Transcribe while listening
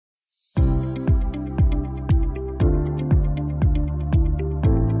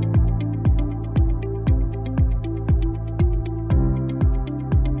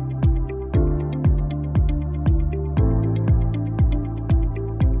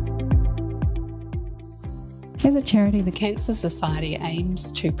As a charity, the Cancer Society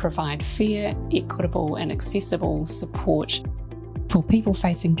aims to provide fair, equitable and accessible support for people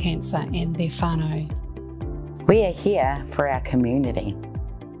facing cancer and their whānau. We are here for our community.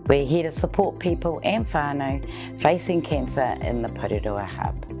 We're here to support people and whānau facing cancer in the Porirua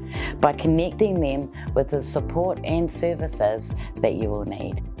Hub by connecting them with the support and services that you will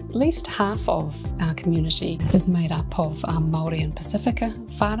need. At least half of our community is made up of Māori and Pasifika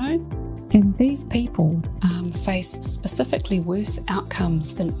whānau, and these people face specifically worse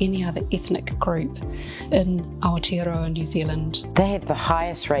outcomes than any other ethnic group in Aotearoa, New Zealand. They have the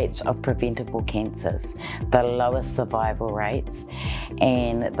highest rates of preventable cancers, the lowest survival rates,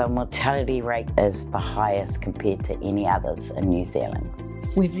 and the mortality rate is the highest compared to any others in New Zealand.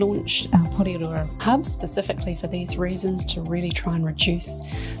 We've launched our Porirua Hub specifically for these reasons, to really try and reduce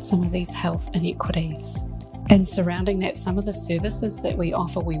some of these health inequities. And surrounding that, some of the services that we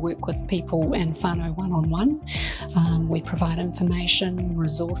offer, we work with people and whānau one-on-one. We provide information,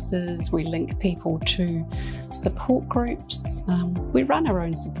 resources, we link people to support groups. We run our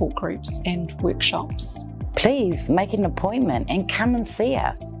own support groups and workshops. Please make an appointment and come and see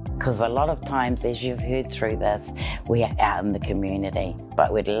us, because a lot of times, as you've heard through this, we are out in the community,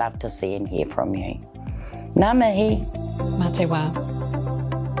 but we'd love to see and hear from you. Ngā mihi. Mā te wā.